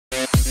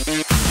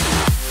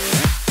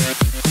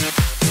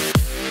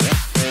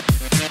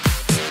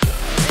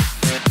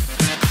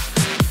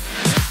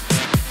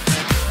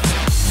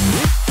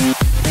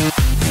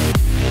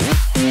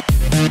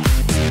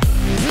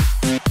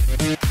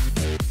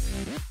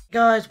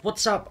Guys,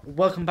 what's up?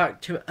 Welcome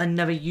back to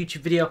another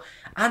YouTube video,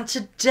 and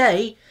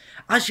today,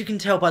 as you can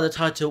tell by the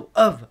title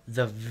of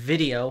the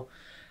video,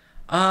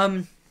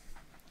 I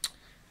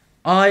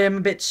am a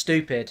bit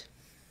stupid.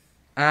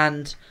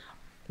 And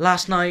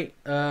last night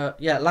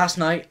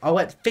I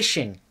went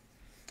fishing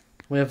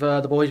with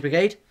the Boys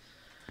Brigade.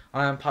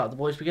 I am part of the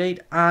Boys Brigade,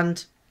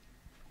 and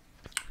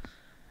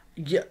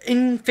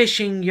in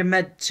fishing you're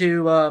meant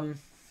to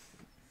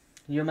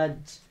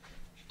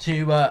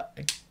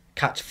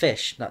catch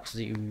fish. That's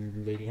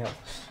really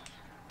helps.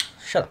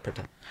 Shut up,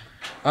 Peter.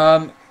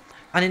 And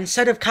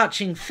instead of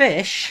catching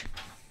fish,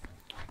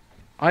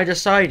 I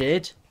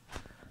decided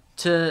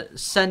to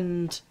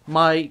send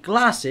my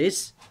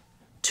glasses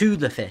to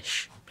the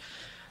fish.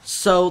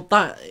 And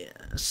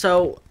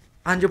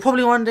you're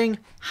probably wondering,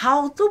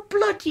 how the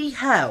bloody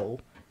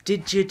hell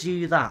did you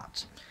do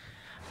that?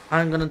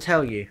 I'm gonna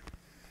tell you.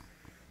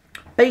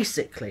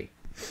 Basically,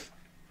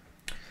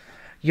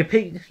 you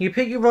pick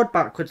your rod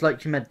backwards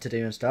like you're meant to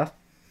do and stuff.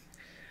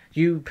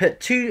 You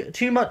put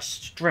too much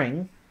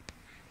string.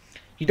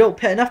 You don't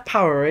put enough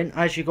power in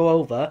as you go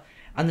over,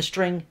 and the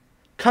string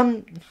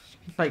comes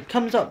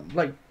up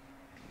like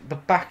the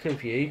back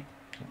of you.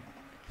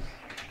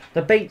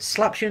 The bait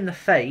slaps you in the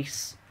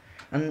face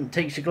and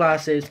takes your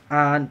glasses,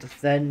 and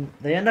then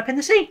they end up in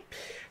the sea.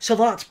 So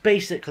that's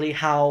basically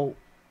how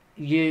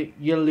you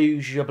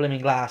lose your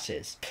blooming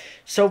glasses.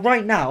 So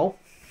right now,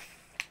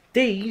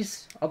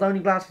 these are the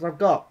only glasses I've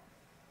got.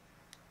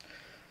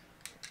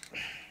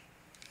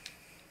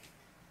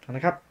 And I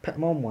can't put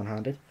them on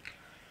one-handed.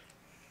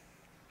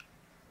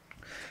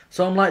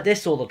 So I'm like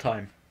this all the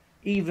time.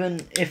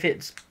 Even if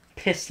it's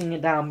pissing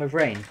it down with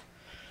rain.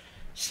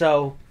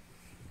 So,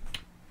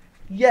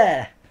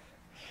 yeah.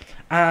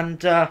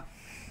 And,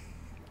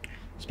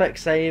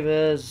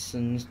 Specsavers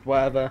and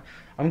whatever.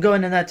 I'm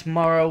going in there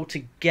tomorrow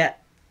to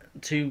get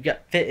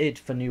fitted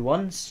for new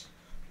ones.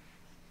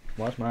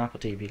 Why's my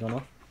Apple TV gone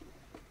off?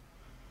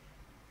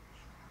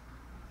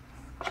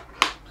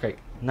 Okay,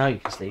 now you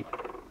can sleep.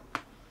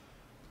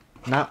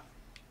 Now.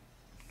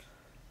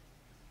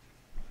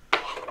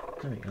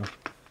 There we go.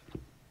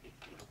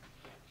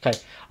 Okay,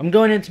 I'm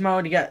going in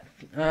tomorrow to get,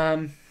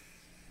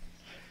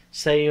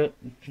 say,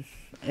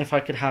 if I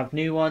could have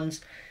new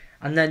ones.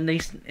 And then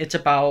it's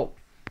about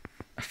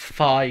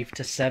 5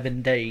 to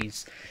 7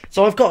 days.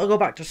 So I've got to go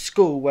back to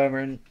school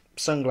wearing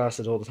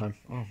sunglasses all the time.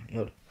 Oh my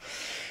god.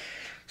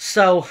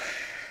 So,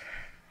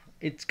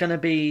 it's going to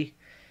be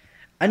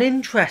an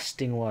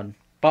interesting one.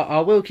 But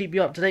I will keep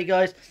you up to date,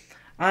 guys.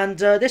 And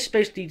this is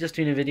basically just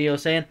doing a video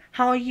saying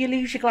how you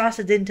lose your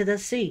glasses into the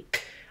sea.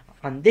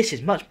 And this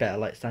is much better,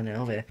 like standing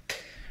over here.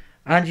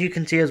 And you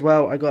can see as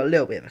well, I got a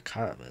little bit of a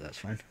cut, but that's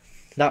fine.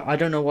 That I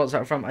don't know what's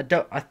that from. I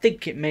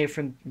think it may have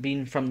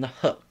been from the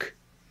hook.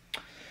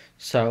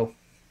 So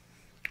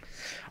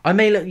I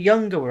may look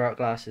younger without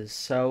glasses.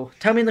 So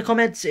tell me in the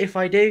comments if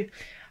I do,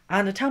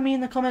 and tell me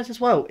in the comments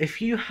as well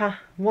if you have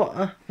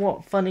what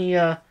funny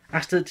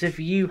accidents if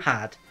you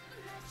had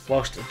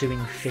whilst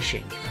doing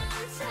fishing.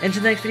 Into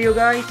the next video,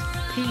 guys.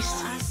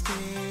 Peace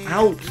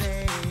out,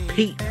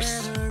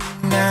 peeps.